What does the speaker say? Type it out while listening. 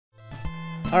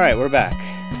Alright, we're back.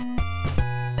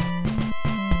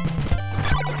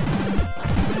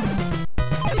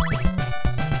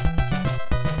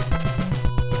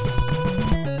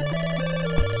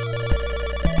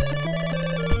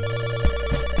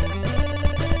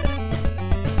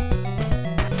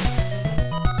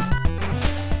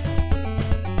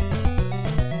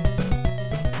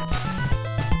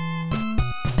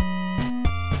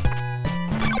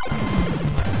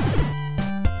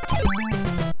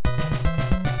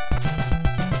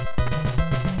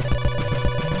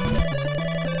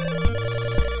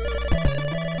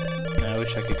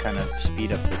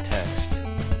 Speed up the text.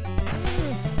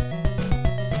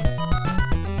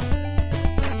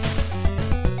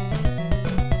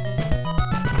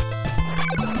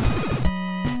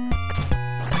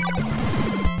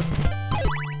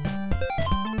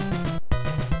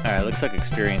 Alright, looks like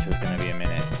experience is going to be a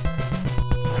minute.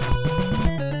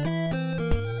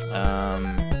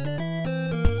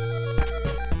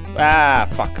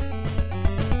 Fuck.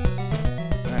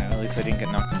 Alright, well, at least I didn't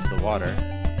get knocked into the water.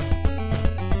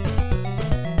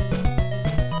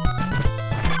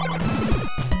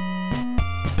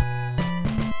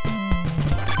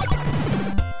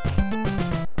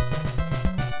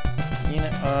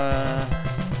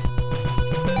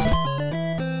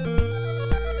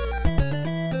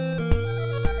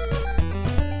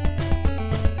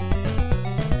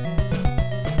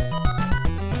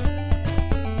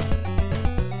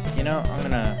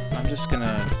 I'm just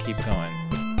gonna keep going.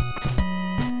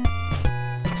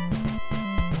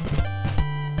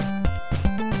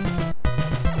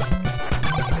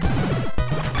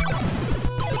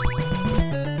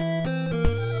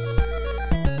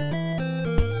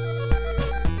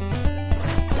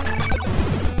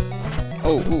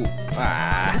 Oh, ooh,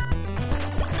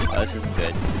 oh, this isn't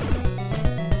good.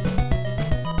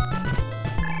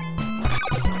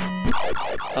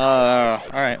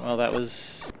 Alright, well that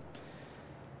was...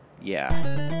 yeah.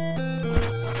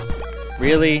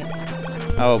 Really?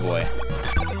 Oh boy.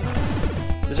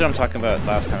 This is what I'm talking about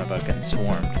last time about getting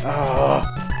swarmed. Oh!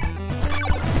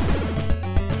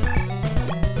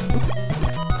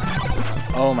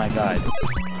 Oh my god.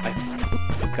 I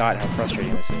forgot how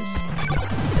frustrating this is.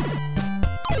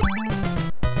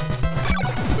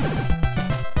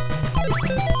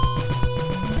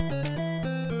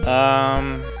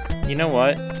 You know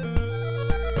what?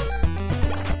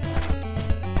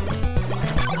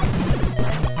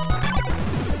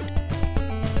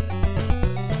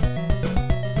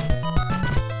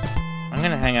 I'm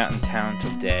gonna hang out in town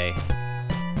till day.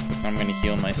 I'm gonna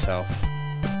heal myself.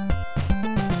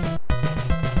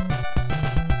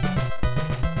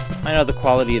 I know the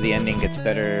quality of the ending gets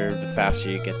better the faster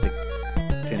you get to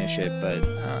finish it, but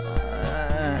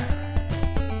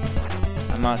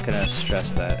I'm not gonna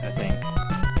stress that, I think.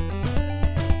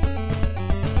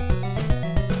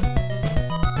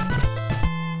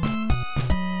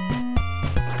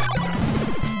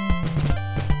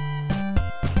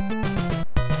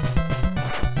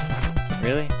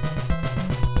 Really?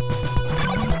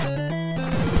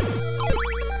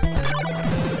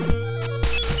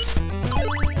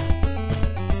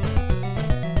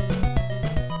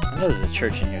 I know there's a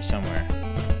church in here somewhere.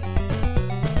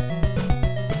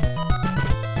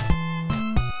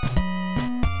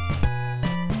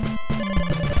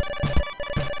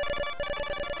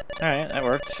 Alright, that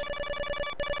worked.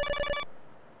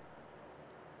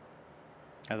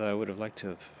 Although I would have liked to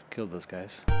have killed those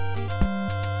guys.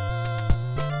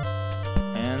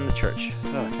 And the church.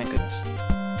 Oh, thank goodness.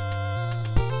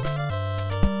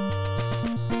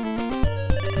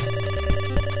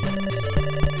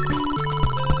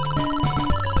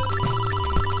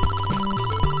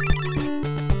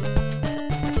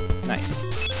 Nice.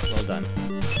 Well done.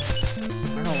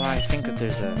 I don't know why I think that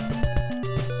there's a...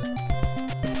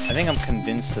 I think I'm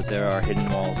convinced that there are hidden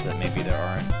walls that maybe there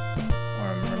aren't. Or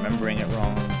I'm remembering it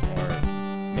wrong. Or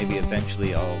maybe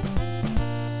eventually I'll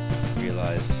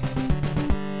realize...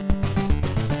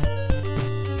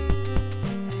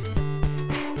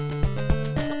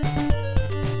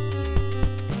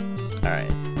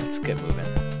 Alright, let's get moving.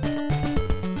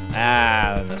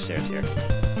 Ah, no stairs here.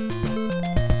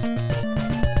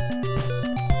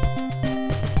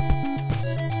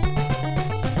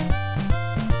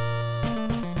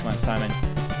 Come on, Simon.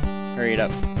 Hurry it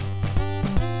up. Pick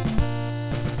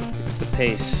up the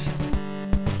pace.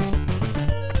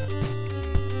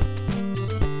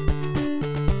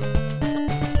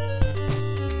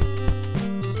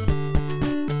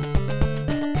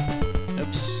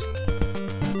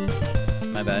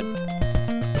 My bad.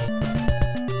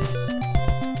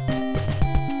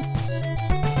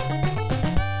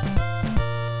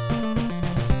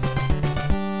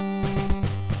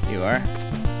 you are.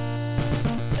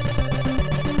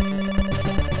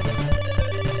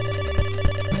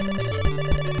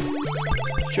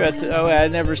 Sure, oh, I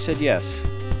never said yes.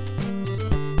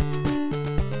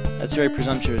 That's very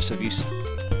presumptuous of you,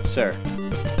 sir.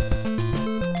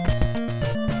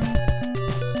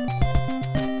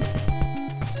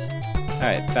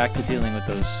 Alright, back to dealing with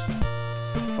those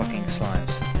fucking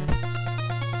slimes.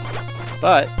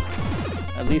 But,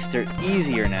 at least they're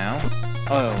easier now.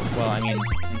 Oh, well, I mean,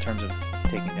 in terms of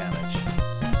taking damage.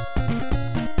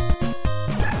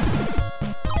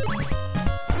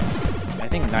 I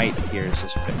think night here is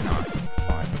just not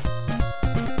fun.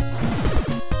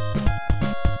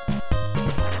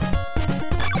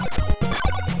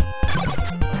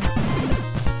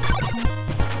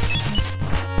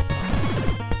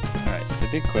 Alright, so the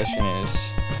big question is...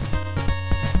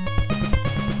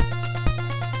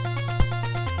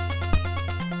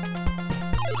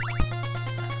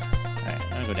 Alright, I'm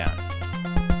gonna go down.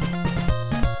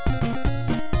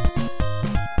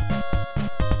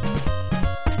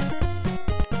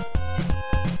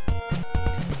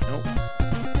 Nope.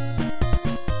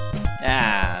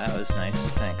 Ah, that was nice.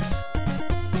 Thanks.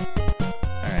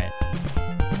 Alright.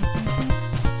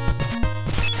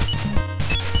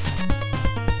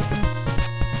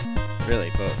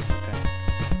 Really, both. Okay.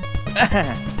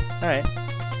 Alright.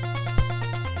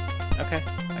 Okay,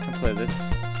 I can play this.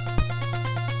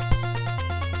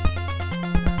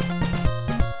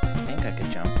 I think I could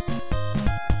jump.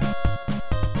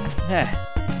 Yeah.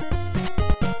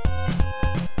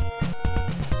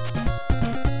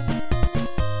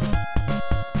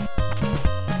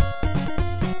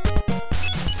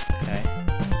 Okay.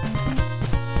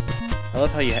 I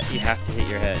love how you have to hit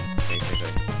your head,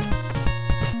 basically.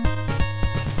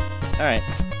 Alright.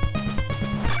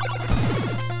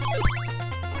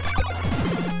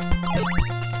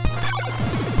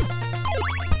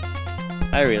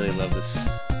 I really love this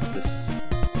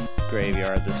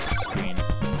graveyard, this screen. I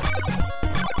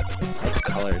like the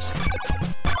colors.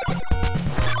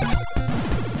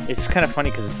 It's kind of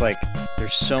funny because it's like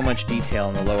there's so much detail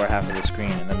in the lower half of the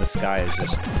screen, and then the sky is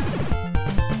just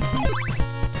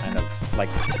kind of like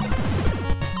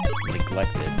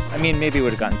neglected. I mean, maybe it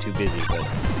would have gotten too busy, but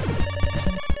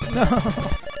no.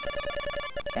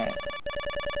 Alright.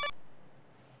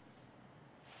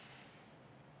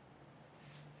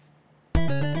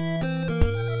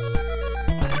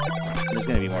 There's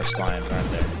gonna be more slimes,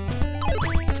 aren't there?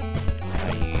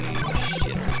 Ah, you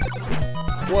shitter.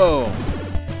 Whoa!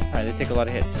 Alright, they take a lot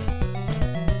of hits.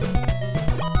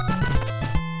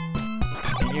 I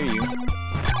can hear you.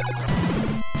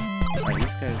 Alright,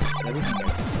 these guys, everything there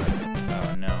takes a lot of hits.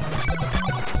 Oh no.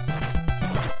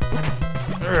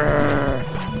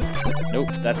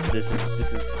 Nope, this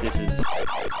is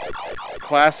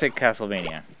classic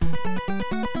Castlevania.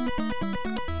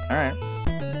 Alright.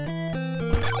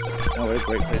 Oh, what a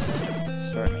great place to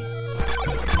start me.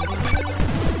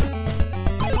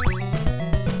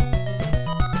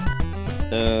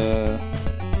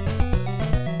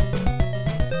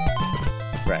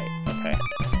 Right, okay.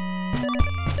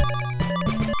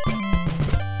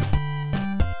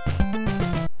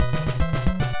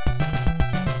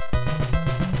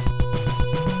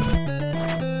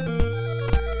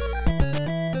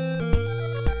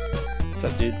 What's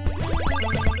up, dude?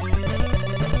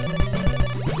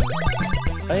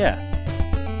 Oh yeah.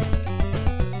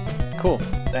 Cool.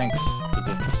 Thanks for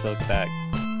the silk bag.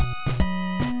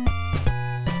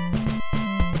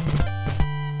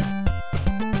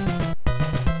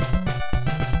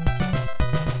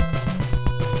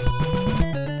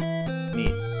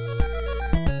 Neat.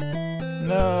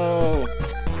 No.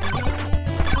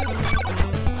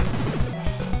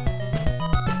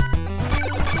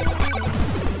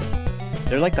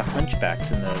 They're like the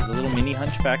hunchbacks in the little mini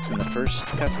hunchbacks in the first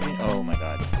Castlevania. Oh my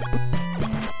god.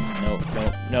 Nope,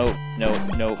 nope, nope, nope,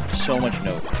 nope. So much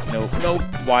nope. Nope, nope.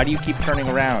 Why do you keep turning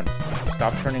around?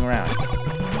 Stop turning around.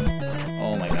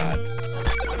 Oh my god.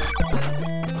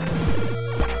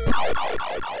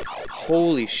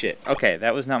 Holy shit. Okay,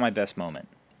 that was not my best moment.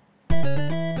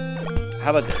 How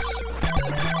about this?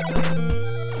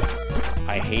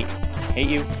 I hate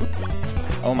you.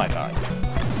 Oh my god.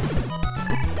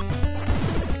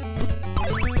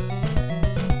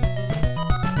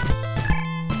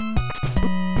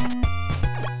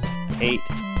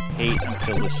 Hate, I'm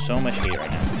filled with so much hate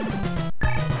right now.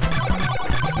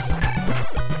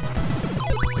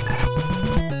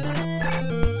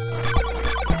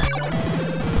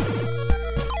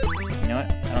 You know what?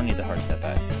 I don't need the hearts that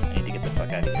bad. I need to get the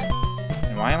fuck out of here.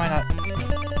 And why am I not...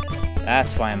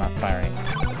 That's why I'm not firing.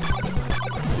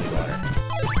 Holy water.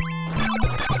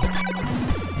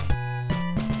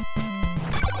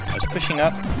 pushing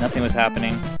up, nothing was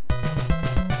happening.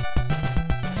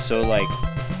 So, like,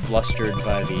 flustered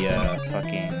by the,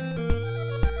 fucking...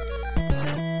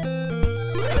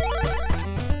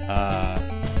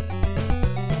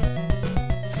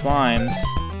 slimes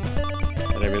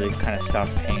that I really kind of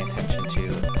stopped paying attention to.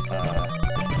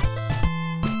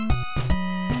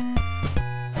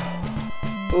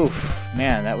 Oof,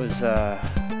 man, that was,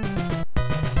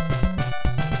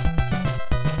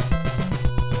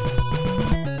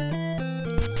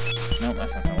 nope,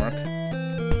 that's not gonna work.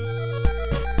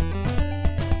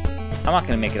 I'm not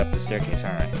gonna make it up the staircase,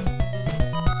 aren't I?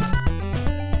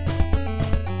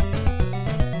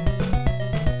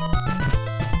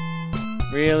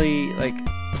 Really? Like...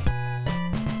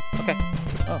 Okay.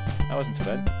 Oh, that wasn't so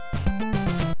bad.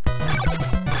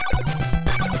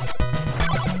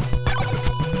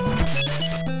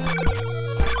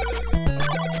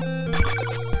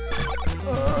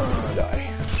 Oh, die.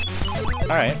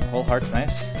 Alright, whole heart's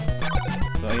nice.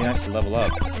 It's really nice to level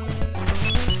up.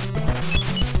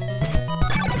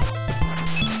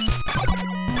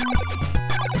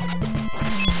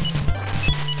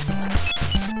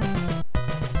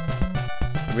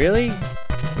 Really?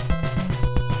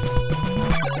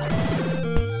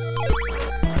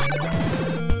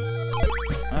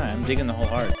 Alright, I'm digging the whole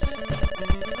hearts.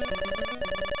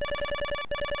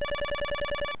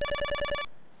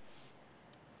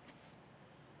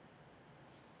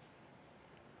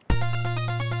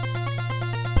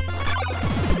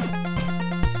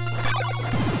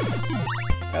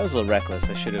 That was a little reckless,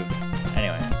 I should have...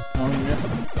 Anyway. Oh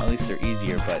no. At least they're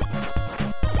easier, but...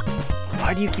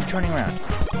 Why do you keep turning around?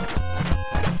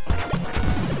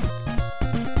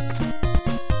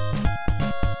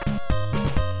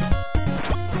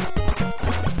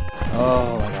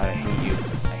 Oh my god, I hate you.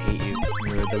 I hate you.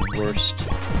 You're the worst.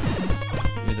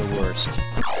 You're the worst.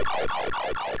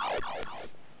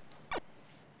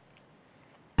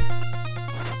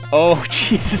 Oh,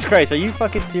 Jesus Christ, are you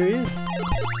fucking serious?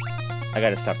 I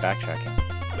gotta stop backtracking.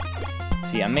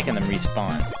 See, I'm making them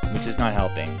respawn, which is not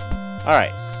helping.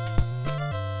 Alright.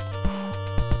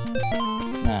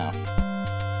 Now.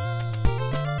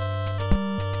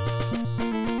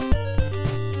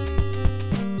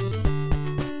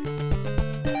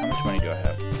 How much money do I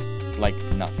have? Like,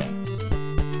 nothing.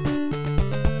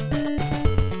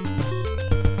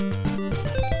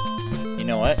 You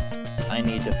know what? I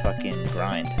need to fucking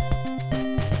grind.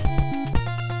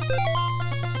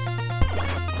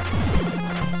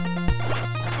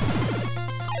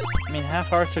 I mean, half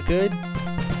hearts are good.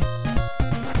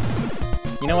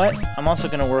 You know what? I'm also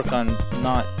gonna work on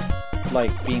not,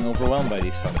 like, being overwhelmed by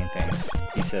these fucking things.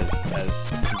 He says as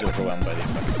he's overwhelmed by these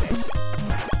fucking things.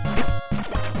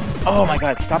 Oh my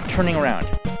god, stop turning around.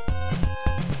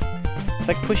 It's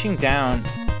like pushing down.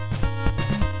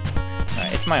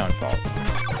 Alright, it's my own fault.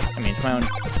 I mean, it's my own,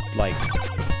 like,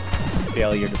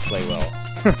 failure to play well.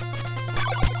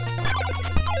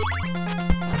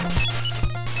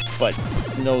 But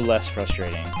it's no less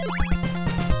frustrating.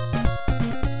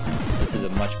 This is a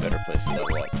much better place to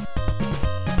level up.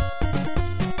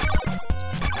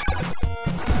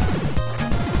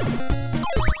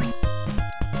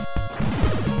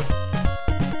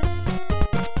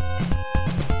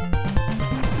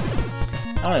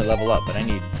 I only level up, but I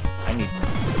need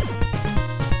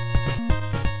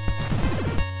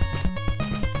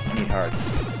hearts.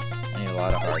 I need a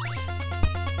lot of hearts.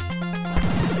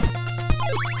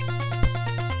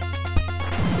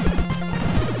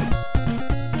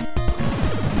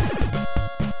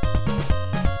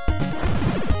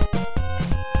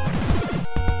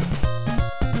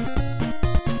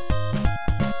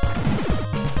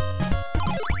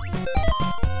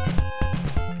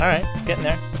 Alright, getting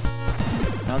there.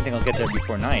 I don't think I'll get there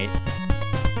before night.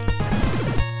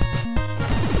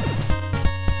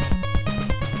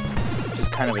 Which is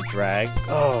kind of a drag.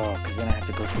 Oh, because then I have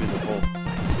to go through the whole...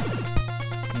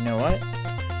 You know what?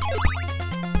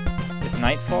 If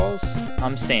night falls,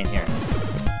 I'm staying here.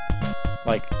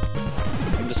 Like,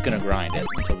 I'm just gonna grind it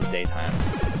until the daytime.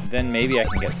 Then maybe I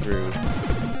can get through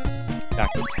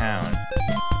back to town.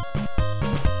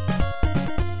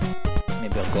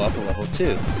 Maybe I'll go up a level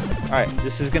too. Alright,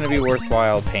 this is gonna be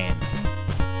worthwhile pain.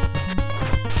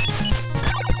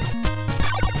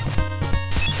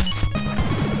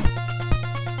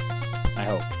 I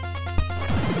hope.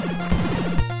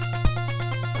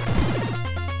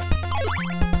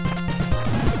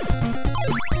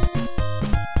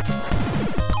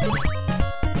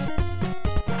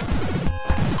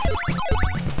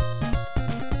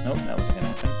 Nope, that wasn't gonna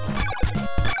happen.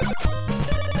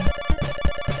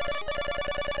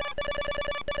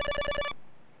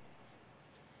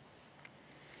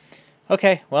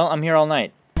 Okay, well, I'm here all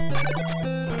night.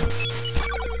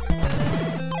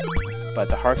 But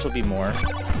the hearts will be more.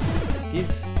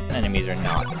 These enemies are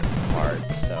not hard,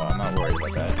 so I'm not worried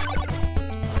about that.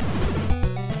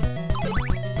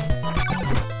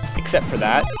 Except for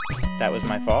that. That was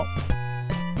my fault.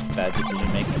 Bad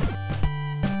decision making.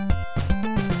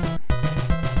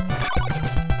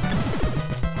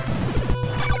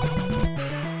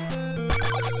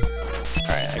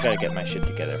 Alright, I gotta get my shit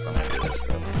together for when I do this,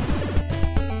 though.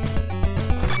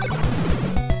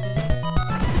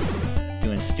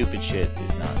 Doing stupid shit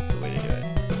is not the way to do it.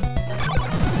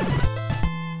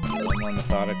 A little more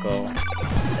methodical.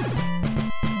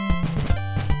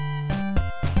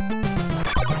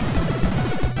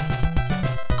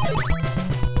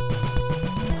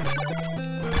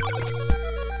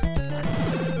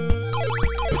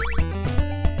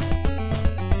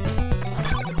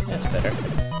 That's better.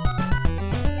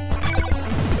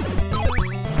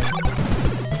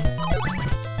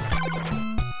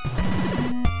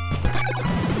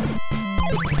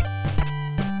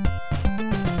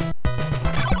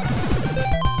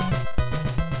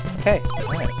 Okay,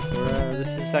 alright. This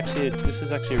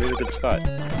is actually a really good spot.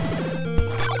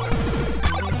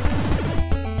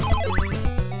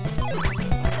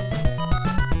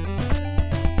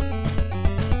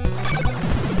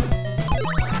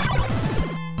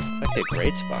 It's actually a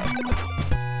great spot.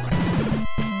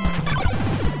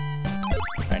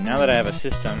 Alright, now that I have a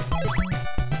system,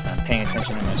 I'm paying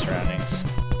attention to my surroundings.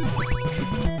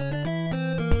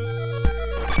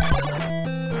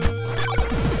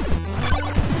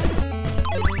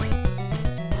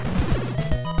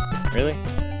 Really?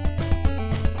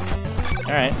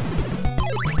 Alright.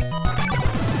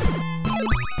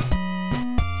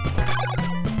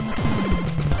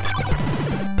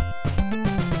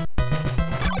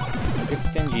 Don't get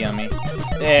stingy on me.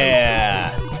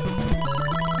 Yeah!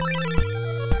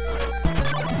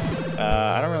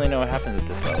 I don't really know what happens at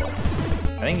this level.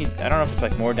 I don't know if it's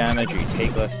like more damage or you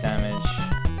take less damage.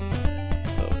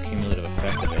 The cumulative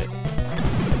effect of it.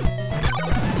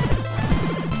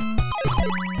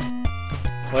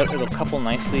 But it'll couple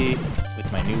nicely with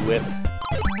my new whip,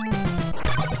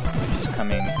 which is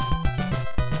coming.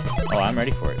 Oh, I'm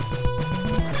ready for it.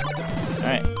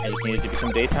 Alright, I just need it to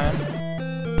become daytime.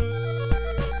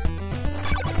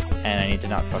 And I need to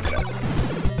not fuck it up.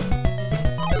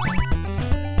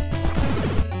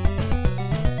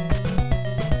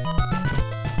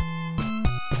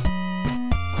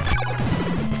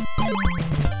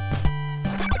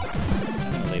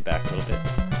 I'm gonna lay back a little bit.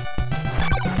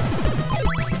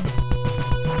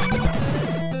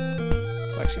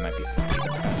 Might be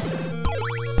faster.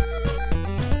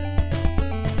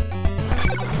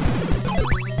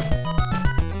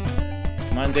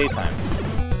 Come on, daytime.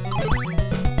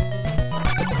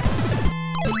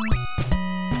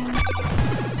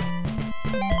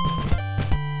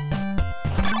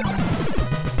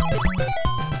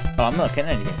 Oh, I'm not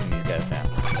getting anything from these guys now.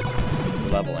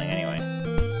 We're leveling anyway.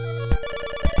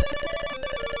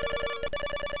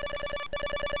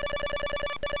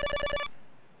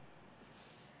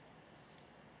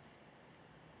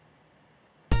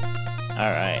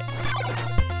 Alright.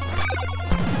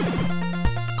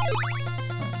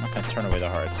 I'm not gonna turn away the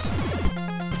hearts.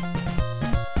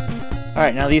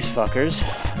 Alright, now these fuckers.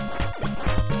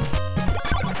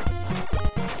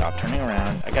 Stop turning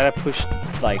around. I gotta push,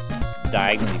 like,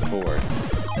 diagonally forward.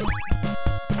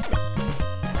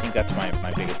 I think that's my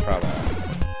biggest problem.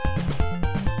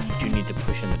 You do need to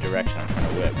push in the direction I'm trying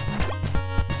to whip.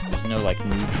 There's no, like,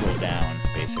 neutral down,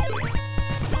 basically.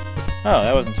 Oh,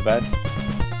 that wasn't so bad.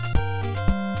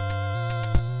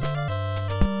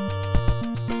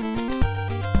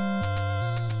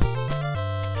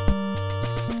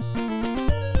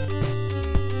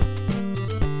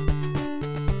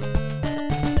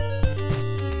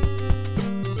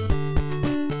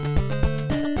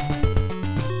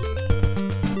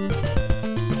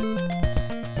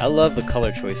 I love the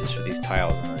color choices for these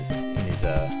tiles in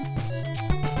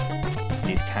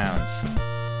these towns.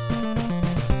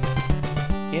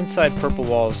 The inside purple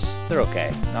walls, they're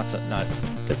okay.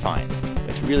 They're fine.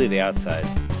 It's really the outside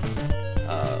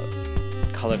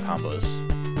color combos.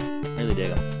 Really dig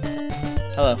them.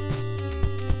 Hello.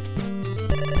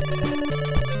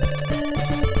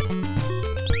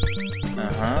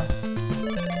 Uh-huh.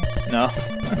 No.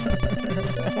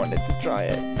 I wanted to try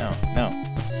it. No.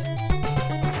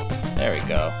 There we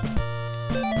go.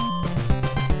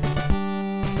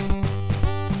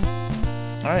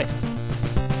 Alright.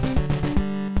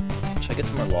 Should I get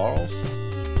some more laurels?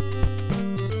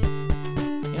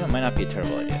 You know, it might not be a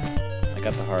terrible idea. I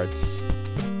got the hearts.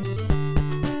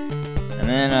 And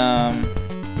then,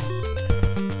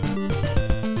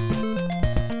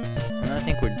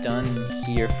 think we're done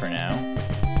here for now.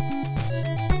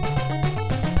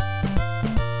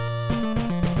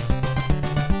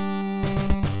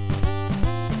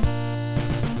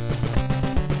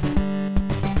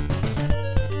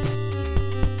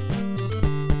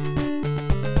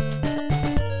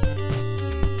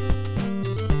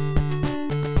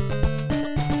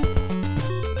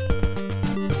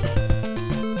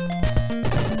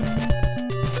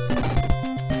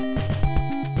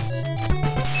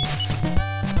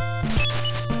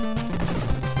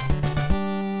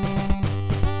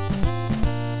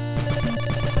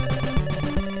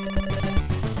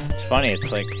 Funny,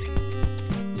 it's like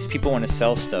these people want to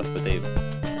sell stuff, but they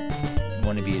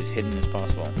want to be as hidden as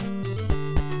possible.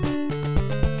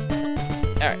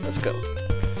 Alright, let's go.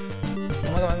 Oh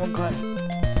my god, I'm going to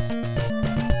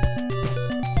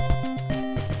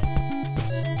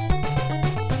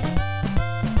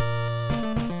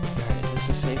Alright, is this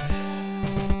a safe?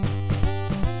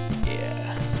 Yeah.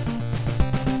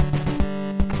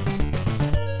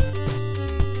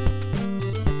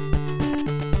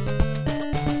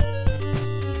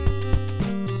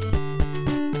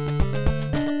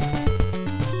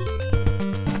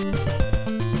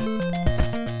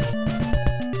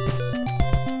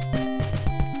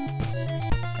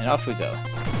 And off we go.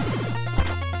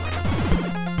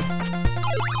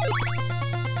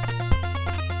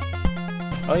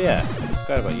 Oh yeah,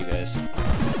 forgot about you guys.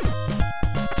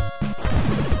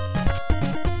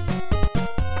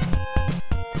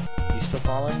 You still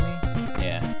following me?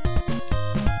 Yeah.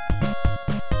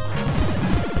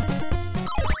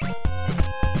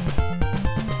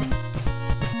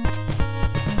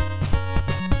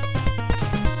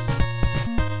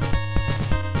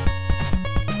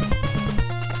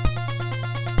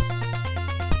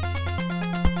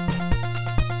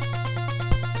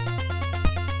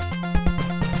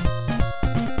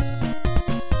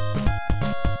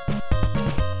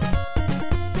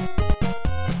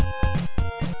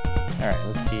 Alright,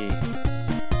 let's see.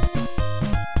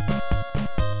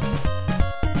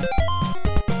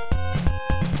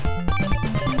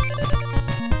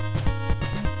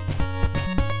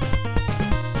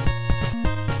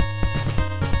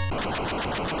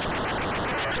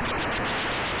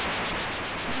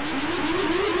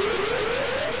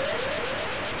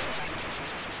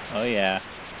 Oh yeah.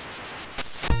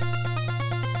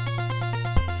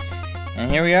 And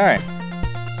here we are.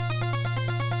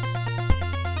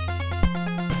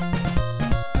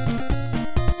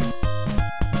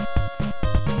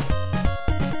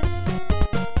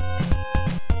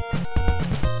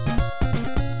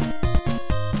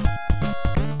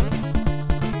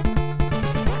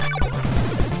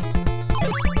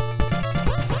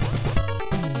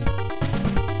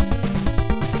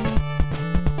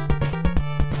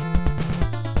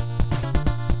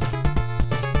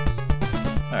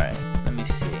 Alright, let me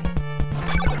see.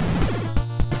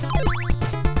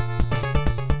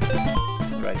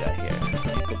 What do I got here?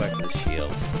 Let me go back to the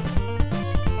shield.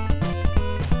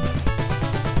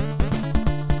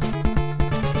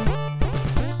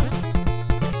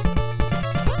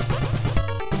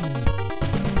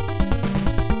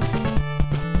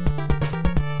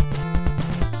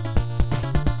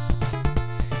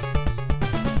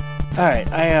 Alright,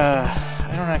 I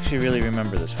don't actually really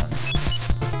remember this one.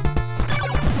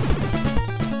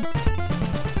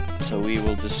 So we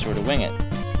will just sort of wing it.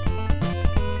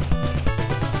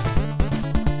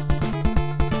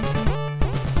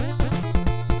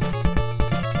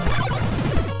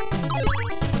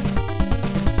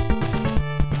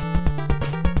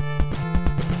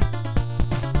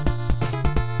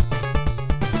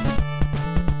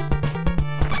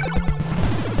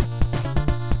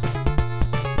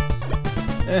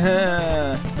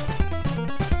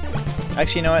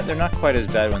 Actually, you know what? They're not quite as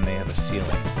bad when they have a ceiling.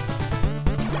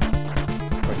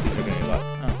 Of course, these are going to be locked.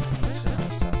 Oh, that's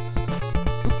stuff.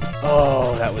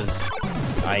 Oh, that was...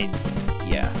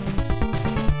 yeah.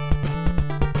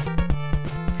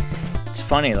 It's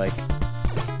funny, like,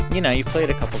 you know, you play it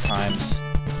a couple times.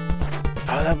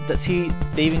 Oh, see,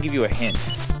 they even give you a hint.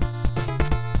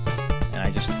 And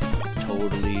I just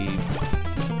totally...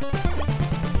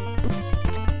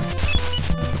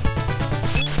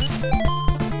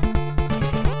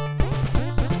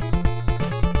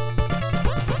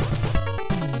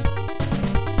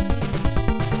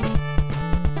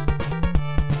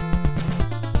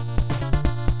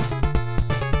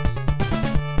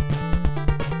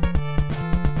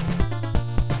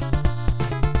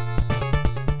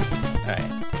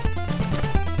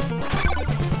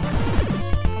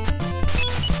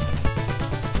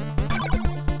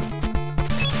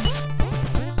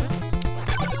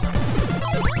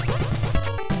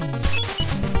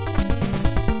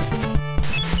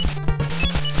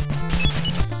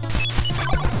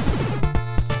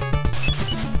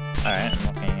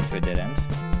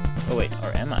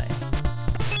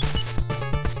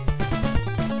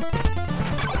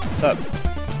 What's up?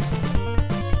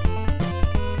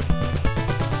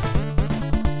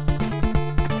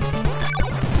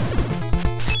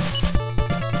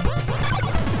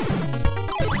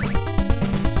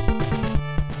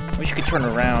 Wish you could turn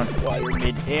around while you're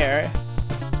mid-air.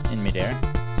 In mid-air.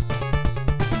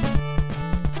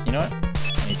 You know what?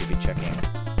 I need to be checking.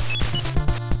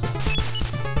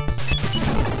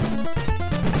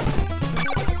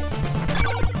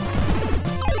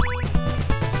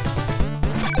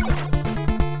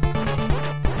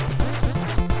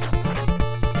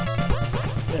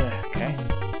 Okay.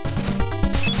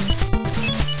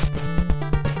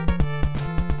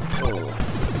 Oh.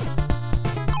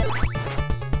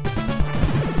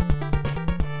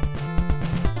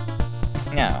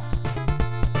 Now.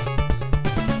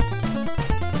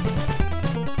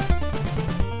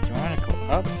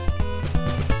 Up?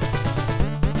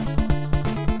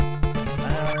 I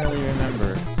don't really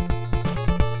remember.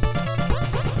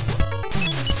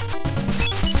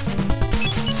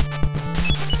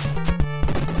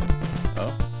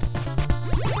 Oh?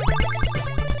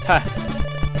 Ha!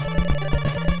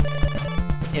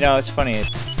 You know, it's funny.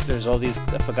 There's all these.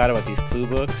 I forgot about these clue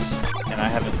books, and I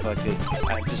haven't collected.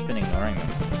 I've just been ignoring them.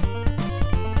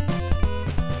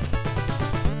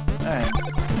 Alright.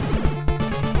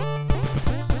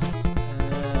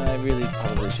 I really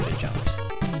probably should have jumped.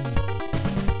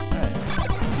 Alright.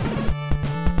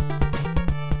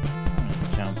 I'm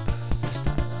gonna jump this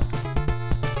time around.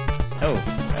 Oh,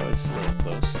 that was a little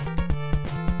close.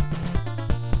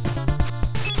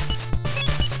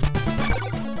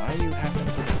 Why are you halfway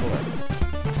through the floor?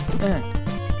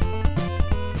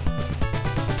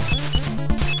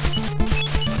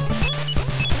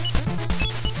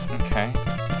 Okay.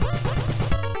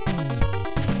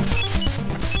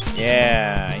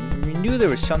 Yeah, I knew there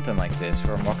was something like this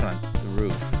where I'm walking on the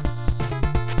roof.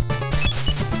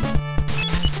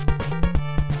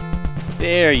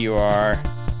 There you are.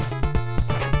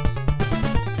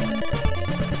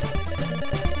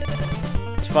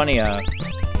 It's funny,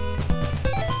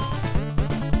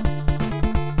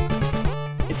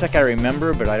 it's like I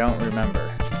remember, but I don't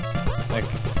remember. Like,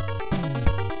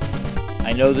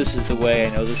 I know this is the way, I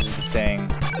know this is the thing.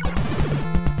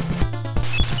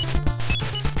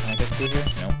 Here?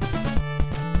 No.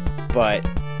 But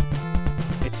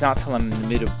it's not till I'm in the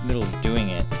middle of doing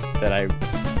it that I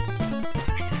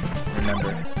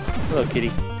remember. Hello, kitty.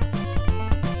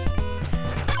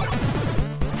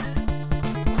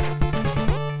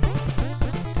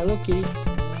 Hello, kitty.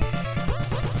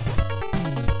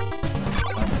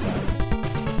 Oh my god.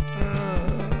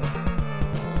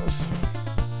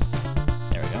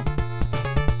 There we go.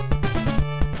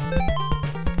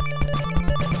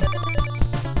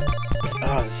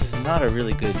 Oh, this is not a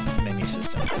really good menu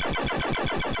system.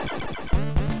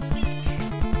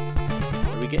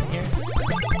 What are we getting here?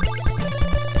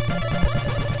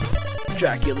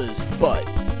 Dracula's butt.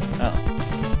 Oh.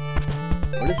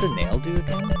 What does the nail do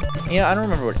again? Yeah, I don't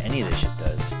remember what any of this shit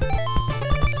does.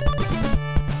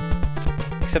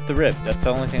 Except the rib. That's the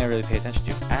only thing I really pay attention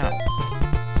to. Ow.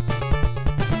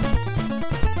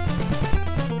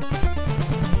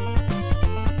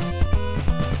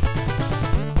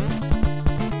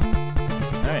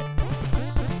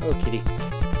 Kitty.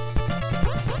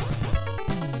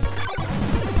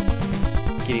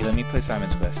 Kitty, let me play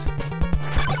Simon's Quest.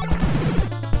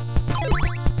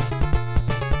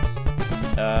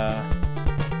 I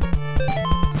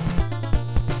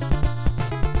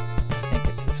think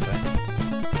it's this way.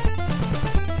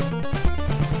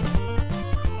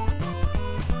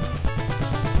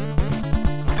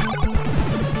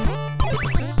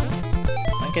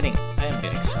 I am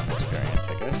getting some experience,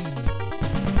 I guess.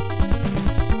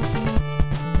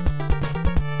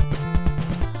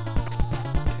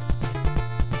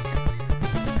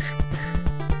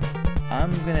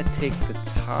 I'm gonna take the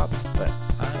top, but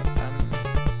I'm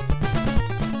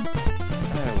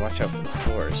gotta watch out for the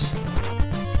floors.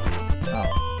 Oh.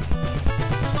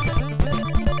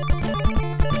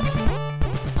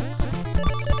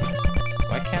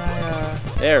 Why can't I,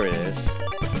 there it is.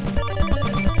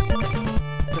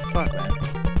 What the fuck, man?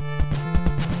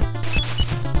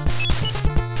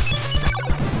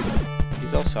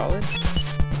 He's all solid?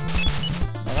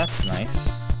 Oh, that's nice.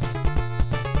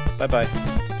 Bye-bye.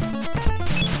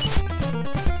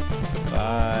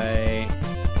 Bye.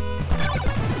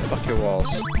 Fuck your walls.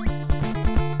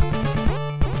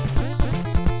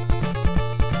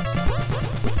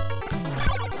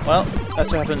 Well,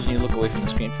 that's what happens when you look away from the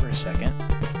screen for a second.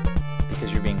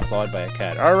 Because you're being clawed by a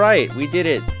cat. Alright, we did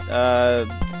it.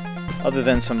 Other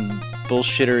than some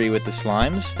bullshittery with the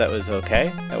slimes, that was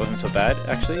okay. That wasn't so bad,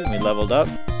 actually. We leveled up.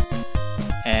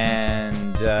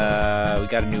 And we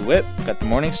got a new whip, got the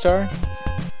Morning Star,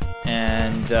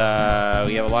 and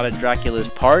we have a lot of Dracula's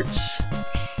parts.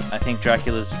 I think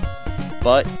Dracula's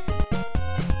butt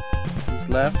is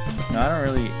left. No, I don't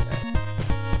really...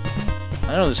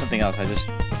 I know there's something else, I just...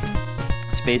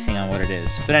 spacing on what it is.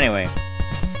 But anyway,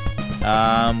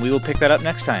 we will pick that up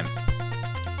next time.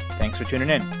 Thanks for tuning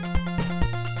in.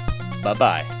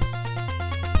 Bye-bye.